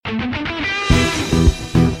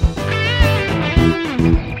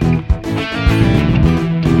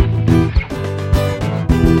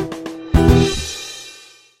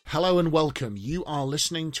Hello and welcome. You are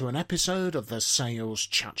listening to an episode of the Sales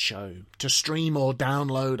Chat Show. To stream or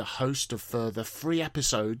download a host of further free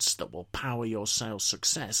episodes that will power your sales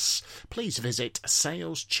success, please visit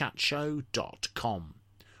saleschatshow.com.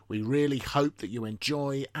 We really hope that you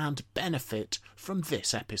enjoy and benefit from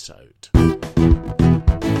this episode.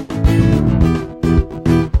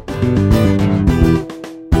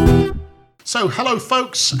 So, hello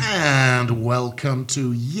folks, and welcome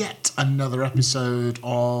to yet another episode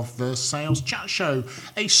of the Sales Chat Show.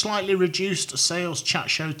 A slightly reduced Sales Chat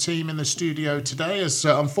Show team in the studio today, as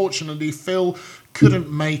unfortunately Phil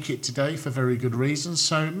couldn't make it today for very good reasons.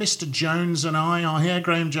 So Mr. Jones and I are here,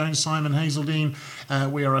 Graham Jones, Simon Hazeldine.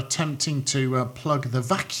 We are attempting to plug the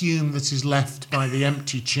vacuum that is left by the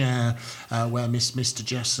empty chair where Mr.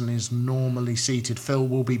 Jessen is normally seated. Phil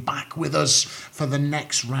will be back with us for the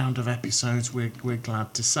next round of episodes, we're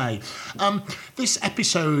glad to say. This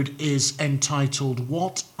episode is entitled,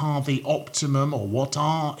 What are the optimum, or what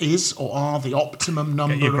are the optimum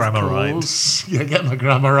number get your of grammar calls? Right. Yeah, get my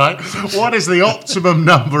grammar right. What is the optimum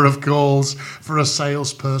number of calls for a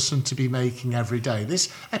salesperson to be making every day?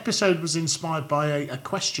 This episode was inspired by a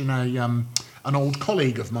question an old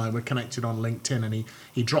colleague of mine. We're connected on LinkedIn, and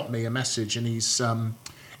he dropped me a message, and he's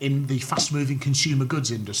in the fast-moving consumer goods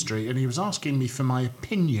industry, and he was asking me for my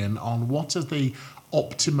opinion on what are the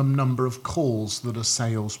optimum number of calls that a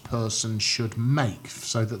salesperson should make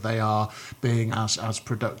so that they are being as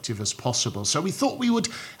productive as possible. So we thought we would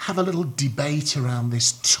have a little debate around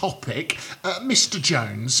this topic. Mr.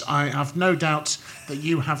 Jones, I have no doubt that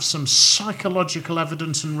you have some psychological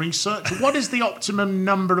evidence and research. What is the optimum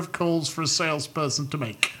number of calls for a salesperson to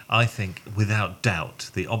make? I think, without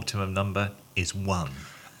doubt, the optimum number is one.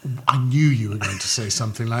 I knew you were going to say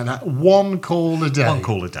something like that. One call a day. One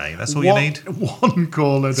call a day. That's all you need. One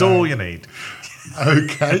call a day. That's all you need.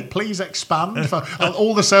 Okay, please expand.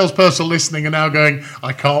 All the salesperson listening are now going,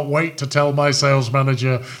 I can't wait to tell my sales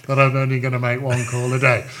manager that I'm only going to make one call a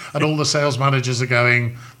day. And all the sales managers are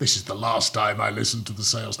going, this is the last time I listen to the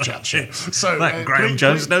Sales Chat Show. So that Graham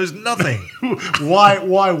Jones knows nothing. Why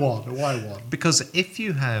one? Why one? Because if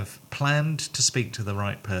you have planned to speak to the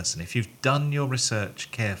right person, if you've done your research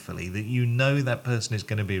carefully, that you know that person is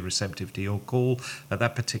going to be receptive to your call at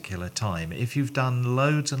that particular time, if you've done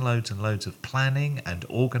loads and loads and loads of planning and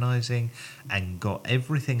organising and got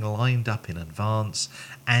everything lined up in advance,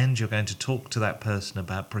 and you're going to talk to that person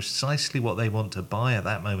about precisely what they want to buy at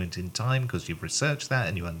that moment in time because you've researched that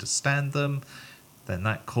and you understand them, then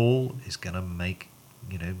that call is going to make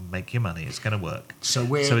your money. It's going to work. So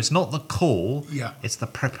it's not the call, it's the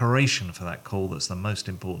preparation for that call that's the most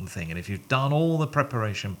important thing. And if you've done all the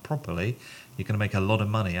preparation properly, you're going to make a lot of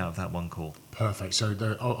money out of that one call. Perfect. So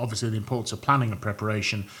obviously the importance of planning and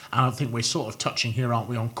preparation, and I think we're sort of touching here, aren't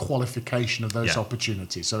we, on qualification of those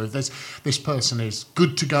opportunities. So if this person is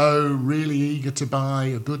good to go, really eager to buy,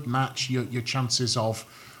 a good match, your chances of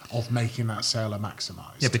making that sale are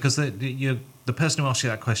maximised. Yeah, because the person who asked you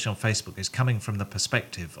that question on Facebook is coming from the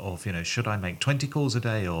perspective of, should I make 20 calls a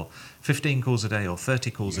day or 15 calls a day or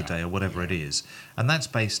 30 calls a day or whatever it is. And that's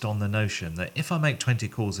based on the notion that if I make 20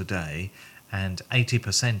 calls a day and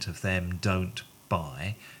 80% of them don't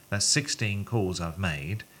buy, that's 16 calls I've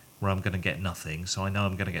made where I'm going to get nothing. So I know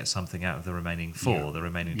I'm going to get something out of the remaining 4, the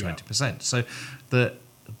remaining 20%. So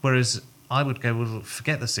whereas I would go, well,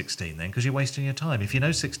 forget the 16 then, because you're wasting your time. If you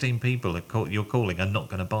know 16 people you're calling are not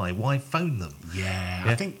going to buy, why phone them? Yeah.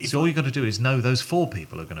 I think so all you've got to do is know those 4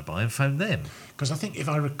 people are going to buy and phone them. Because I think, if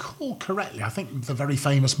I recall correctly, I think the very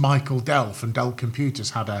famous Michael Dell from Dell Computers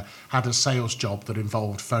had a sales job that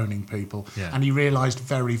involved phoning people, and he realised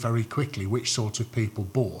very, very quickly which sort of people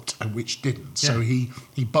bought and which didn't. So he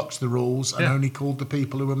bucked the rules and only called the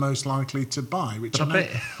people who were most likely to buy.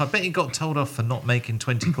 I bet he got told off for not making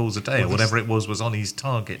 20 calls a day or whatever it was on his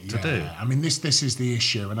target to do. I mean, this is the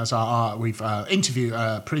issue. And as we've interviewed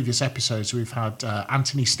previous episodes, we've had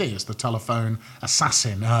Anthony Steers, the telephone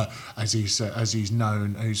assassin, as he's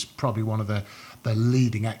known, who's probably one of the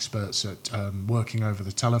leading experts at working over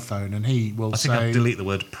the telephone, and he will say... I think I'll delete the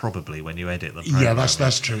word probably when you edit the program. Yeah,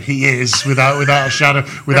 that's true. He is, without a shadow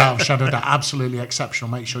of doubt, absolutely exceptional.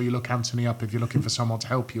 Make sure you look Anthony up if you're looking for someone to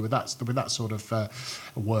help you with that sort of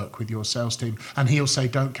work with your sales team. And he'll say,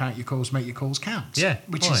 don't count your calls, make your calls count. Yeah,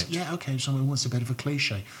 which is someone wants a bit of a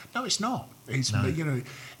cliche. No, it's not. It's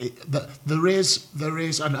there is,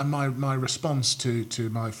 and my response to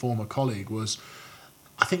my former colleague was,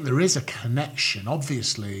 I think there is a connection,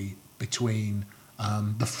 obviously, between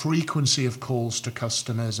the frequency of calls to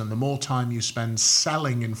customers, and the more time you spend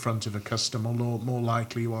selling in front of a customer, the more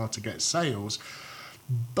likely you are to get sales.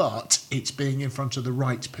 but it's being in front of the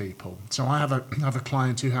right people. So I have a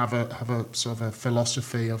client who have a sort of a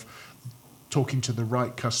philosophy of talking to the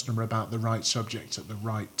right customer about the right subject at the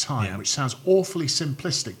right time, Yeah. which sounds awfully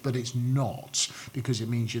simplistic, but it's not, because it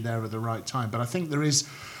means you're there at the right time. But I think there is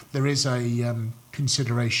a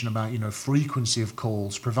consideration about, frequency of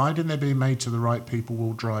calls, providing they're being made to the right people,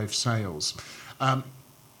 will drive sales.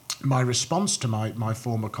 My response to my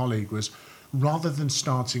former colleague was, rather than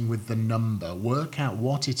starting with the number, work out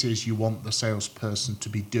what it is you want the salesperson to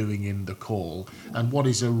be doing in the call and what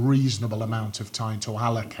is a reasonable amount of time to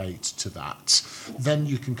allocate to that. Then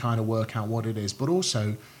you can kind of work out what it is. But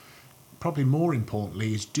also, probably more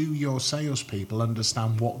importantly, is, do your salespeople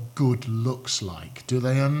understand what good looks like? Do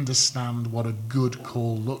they understand what a good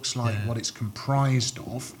call looks like, what it's comprised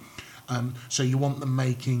of? So you want them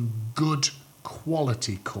making good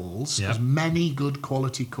quality calls, as many good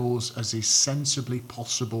quality calls as is sensibly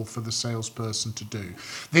possible for the salesperson to do.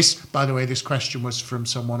 This, by the way, this question was from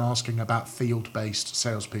someone asking about field-based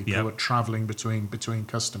salespeople who are travelling between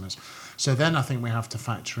customers. So then I think we have to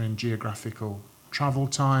factor in geographical travel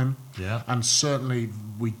time, and certainly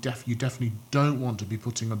you definitely don't want to be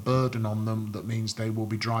putting a burden on them that means they will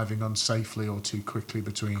be driving unsafely or too quickly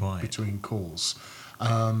between calls.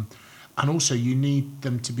 And also, you need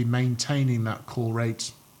them to be maintaining that call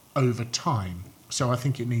rate over time. So I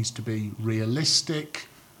think it needs to be realistic,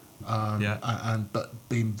 but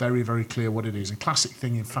being very, very clear what it is. A classic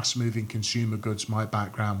thing in fast-moving consumer goods, my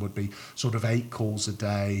background would be sort of 8 calls a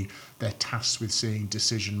day. They're tasked with seeing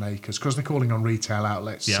decision makers, because they're calling on retail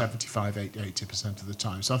outlets 75, 80% of the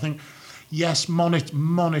time. So I think, yes,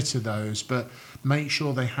 monitor those, but make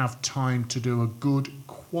sure they have time to do a good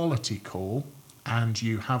quality call, and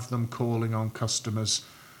you have them calling on customers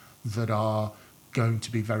that are going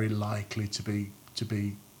to be very likely to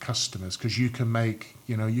be customers, because you can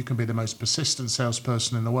be the most persistent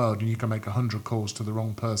salesperson in the world, and you can make 100 calls to the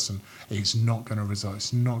wrong person. It's not going to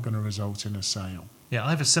result in a sale. Yeah, I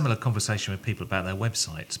have a similar conversation with people about their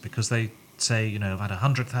websites, because they say, I've had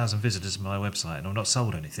 100,000 visitors to my website and I've not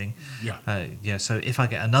sold anything. So if I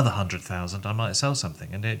get another 100,000, I might sell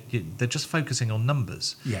something. And they're just focusing on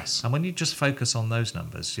numbers. Yes. And when you just focus on those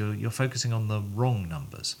numbers, you're focusing on the wrong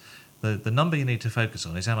numbers. The number you need to focus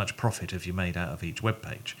on is how much profit have you made out of each web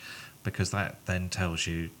page, because that then tells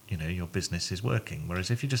you, your business is working. Whereas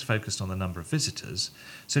if you just focused on the number of visitors,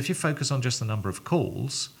 so if you focus on just the number of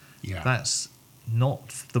calls, that's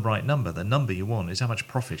not the right number. The number you want is how much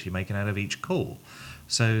profit you're making out of each call.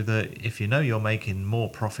 So that if you're making more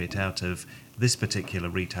profit out of this particular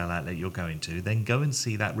retail outlet you're going to, then go and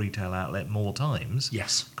see that retail outlet more times.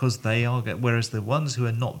 Yes. Because they are, whereas the ones who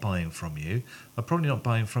are not buying from you are probably not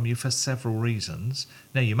buying from you for several reasons.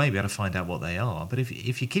 Now, you may be able to find out what they are, but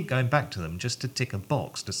if you keep going back to them just to tick a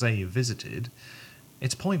box to say you've visited,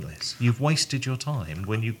 it's pointless. You've wasted your time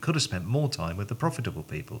when you could have spent more time with the profitable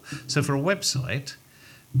people. So for a website,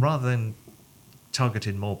 rather than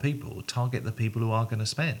targeting more people, target the people who are going to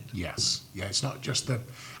spend. Yes. Yeah, it's not just the...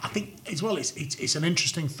 I think as well, it's an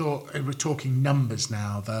interesting thought. We're talking numbers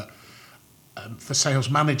now, that for sales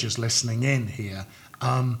managers listening in here,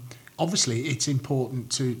 obviously it's important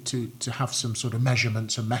to have some sort of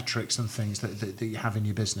measurements and metrics and things that you have in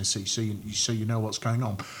your business, so you know what's going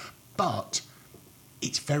on. But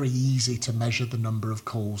it's very easy to measure the number of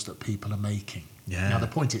calls that people are making. Yeah. Now, the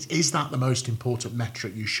point is that the most important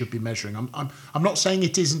metric you should be measuring? I'm not saying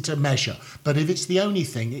it isn't a measure, but if it's the only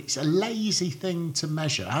thing, it's a lazy thing to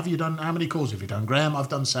measure. How many calls have you done, Graham? I've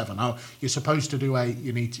done 7. Oh, you're supposed to do 8.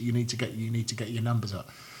 You need to get your numbers up.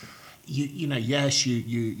 You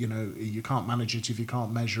can't manage it if you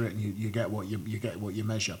can't measure it, and you get what you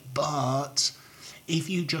measure. But if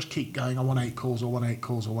you just keep going, I want 8 calls, I want 8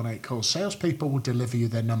 calls, I want 8 calls, salespeople will deliver you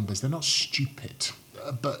their numbers. They're not stupid.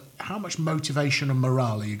 But how much motivation and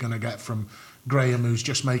morale are you going to get from Graham, who's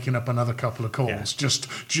just making up another couple of calls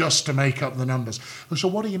just to make up the numbers? So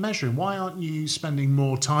what are you measuring? Why aren't you spending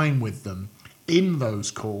more time with them in those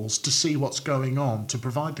calls to see what's going on, to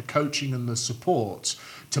provide the coaching and the support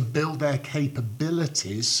to build their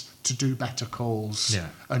capabilities to do better calls,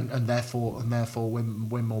 and therefore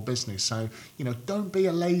win more business? So, don't be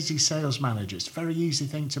a lazy sales manager. It's a very easy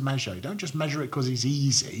thing to measure. Don't just measure it because it's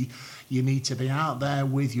easy. You need to be out there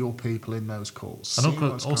with your people in those calls.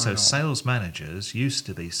 And also, sales managers used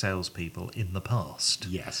to be salespeople in the past.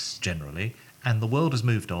 Yes. Generally. And the world has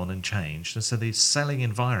moved on and changed. And so the selling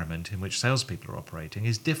environment in which salespeople are operating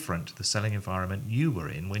is different to the selling environment you were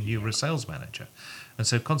in when you were a sales manager. And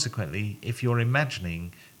so consequently, if you're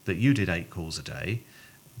imagining that you did 8 calls a day,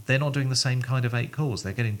 they're not doing the same kind of 8 calls.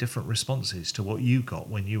 They're getting different responses to what you got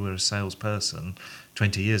when you were a salesperson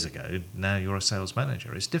 20 years ago. Now you're a sales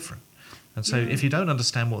manager. It's different. And so if you don't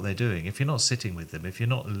understand what they're doing, if you're not sitting with them, if you're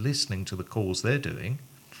not listening to the calls they're doing,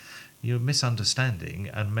 you're misunderstanding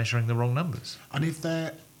and measuring the wrong numbers. And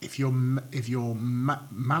if you're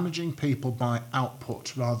managing people by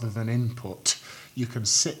output rather than input, you can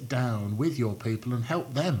sit down with your people and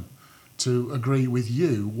help them to agree with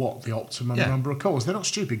you what the optimum number of calls. They're not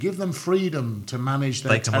stupid. Give them freedom to manage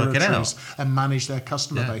their territories and manage their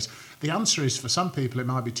customer base. The answer is, for some people, it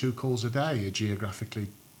might be 2 calls a day geographically.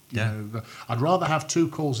 You know, I'd rather have 2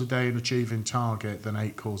 calls a day and achieving target than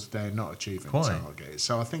 8 calls a day and not achieving target.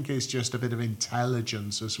 So I think it's just a bit of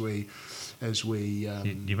intelligence as we.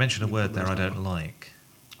 You mentioned a word there I don't like.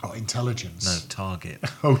 Oh, intelligence. No, target.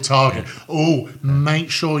 Oh, target. Oh, make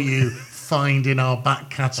sure you find in our back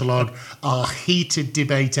catalogue our heated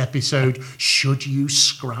debate episode, should you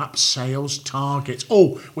scrap sales targets?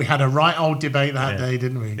 Oh, we had a right old debate that day,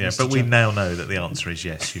 didn't we? Yeah, but we now know that the answer is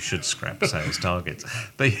yes, you should scrap sales targets.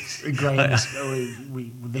 But Graham,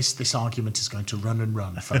 this argument is going to run and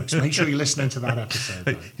run, folks. Make sure you're listening to that episode.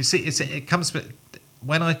 Though. You see, it comes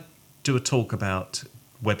when I do a talk about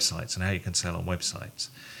websites and how you can sell on websites,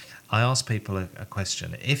 I ask people a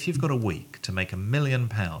question. If you've got a week to make £1 million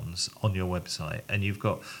on your website and you've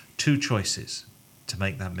got 2 choices to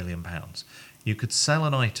make that £1 million, you could sell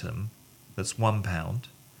an item that's £1 and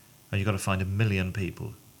you've got to find 1 million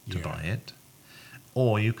people to buy it,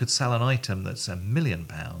 or you could sell an item that's £1 million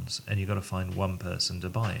and you've got to find 1 person to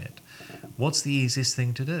buy it. What's the easiest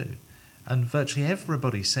thing to do? And virtually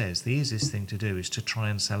everybody says the easiest thing to do is to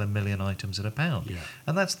try and sell 1 million items at £1. Yeah.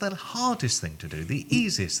 And that's the hardest thing to do. The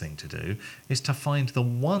easiest thing to do is to find the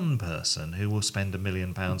 1 person who will spend £1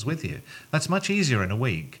 million with you. That's much easier in a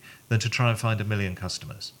week than to try and find 1 million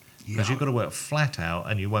customers. Because you've got to work flat out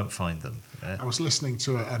and you won't find them. I was listening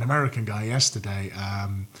to an American guy yesterday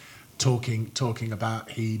talking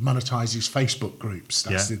about he monetizes Facebook groups.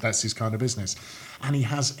 That's his kind of business. And he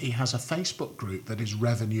has a Facebook group that is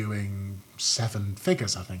revenuing 7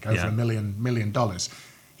 figures, I think, over $1 million.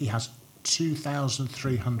 He has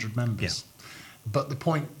 2,300 members. But the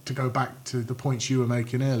point, to go back to the points you were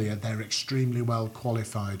making earlier, they're extremely well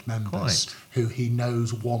qualified members who he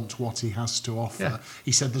knows want what he has to offer. Yeah.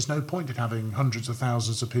 He said there's no point in having hundreds of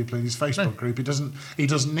thousands of people in his Facebook group. He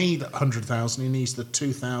doesn't need 100,000. He needs the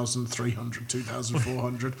 2,300,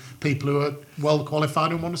 2,400 people who are well qualified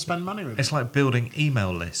and want to spend money with him. It's like building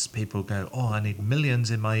email lists. People go, I need millions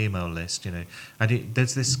in my email list, and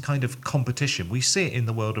there's this kind of competition. We see it in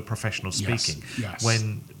the world of professional speaking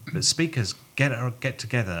when speakers get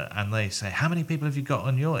together and they say, how many people have you got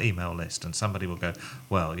on your email list? And somebody will go,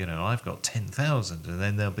 well, I've got 10,000. And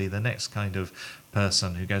then there'll be the next kind of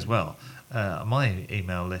person who goes, well, my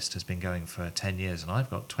email list has been going for 10 years and I've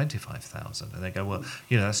got 25,000. And they go, well,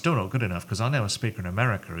 that's still not good enough because I know a speaker in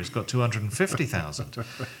America who's got 250,000.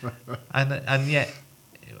 and yet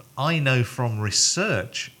I know from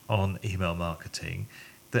research on email marketing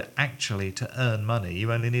that actually to earn money, you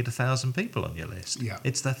only need 1,000 people on your list. Yeah.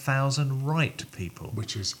 It's the 1,000 right people.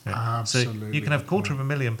 Which is absolutely... So you can have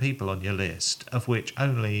 250,000 people on your list, of which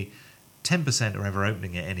only 10% are ever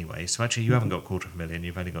opening it anyway. So actually you haven't got 250,000,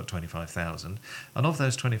 you've only got 25,000. And of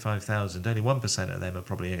those 25,000, only 1% of them are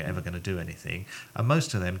probably ever going to do anything. And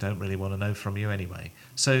most of them don't really want to know from you anyway.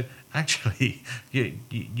 So actually,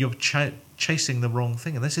 you're chasing the wrong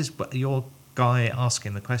thing. And this is your guy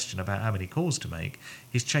asking the question about how many calls to make.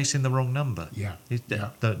 He's chasing the wrong number.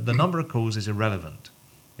 The number of calls is irrelevant.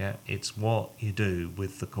 It's what you do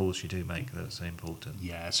with the calls you do make that's important.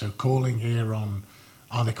 So calling here on,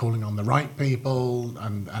 are they calling on the right people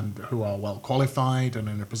and who are well qualified and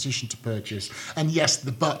in a position to purchase? And yes,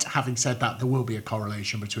 but having said that, there will be a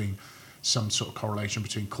correlation between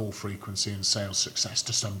call frequency and sales success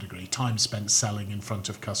to some degree. Time spent selling in front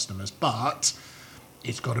of customers, but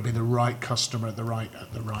it's got to be the right customer at the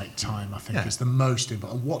right time, I think, is the most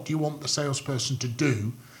important. What do you want the salesperson to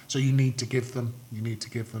do? So you need to give them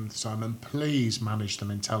the time, and please manage them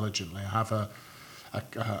intelligently. I have a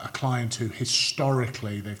client who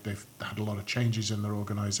historically they've had a lot of changes in their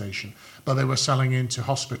organisation, but they were selling into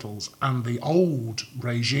hospitals, and the old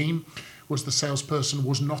regime was the salesperson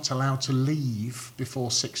was not allowed to leave before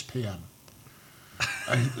 6 p.m.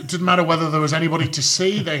 It didn't matter whether there was anybody to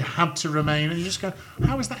see, they had to remain. And you just go,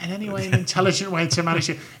 how is that in any way an intelligent way to manage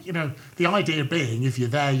it? The idea being, if you're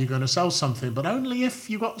there, you're going to sell something, but only if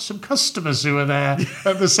you've got some customers who are there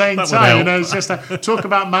at the same time. It's just talk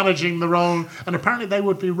about managing the role. And apparently they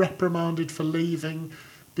would be reprimanded for leaving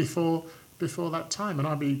before that time. And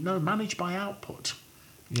I'd be, manage by output.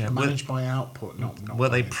 Yeah, managed by output, not were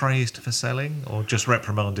they by- praised for selling or just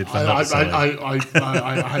reprimanded for I not selling?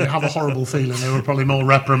 I have a horrible feeling they were probably more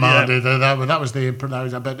reprimanded. That was the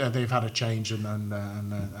but they've had a change and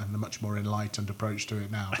a much more enlightened approach to it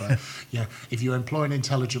now. But yeah, if you employ an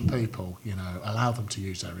intelligent people, allow them to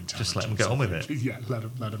use their intelligence. Just let them get on with it. Yeah, let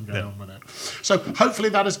them get on with it. So hopefully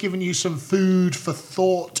that has given you some food for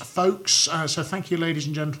thought, folks. So thank you, ladies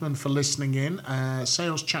and gentlemen, for listening in.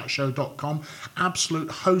 Saleschatshow.com,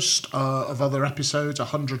 absolute host of other episodes,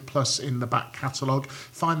 100 plus in the back catalogue.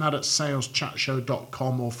 Find that at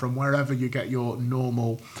saleschatshow.com or from wherever you get your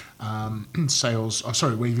normal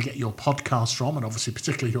where you get your podcast from, and obviously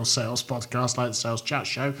particularly your sales podcast like the Sales Chat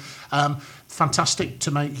Show. Fantastic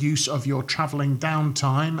to make use of your travelling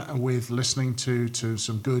downtime with listening to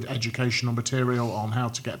some good educational material on how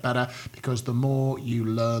to get better, because the more you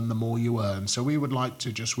learn, the more you earn. So we would like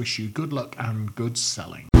to just wish you good luck and good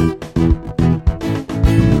selling.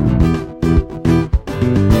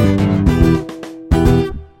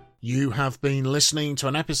 You have been listening to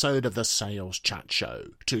an episode of the Sales Chat Show.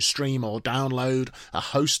 To stream or download a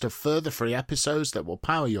host of further free episodes that will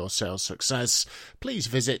power your sales success, please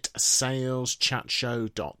visit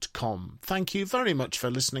saleschatshow.com. Thank you very much for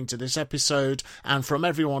listening to this episode, and from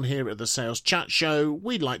everyone here at the Sales Chat Show,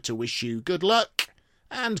 we'd like to wish you good luck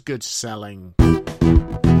and good selling.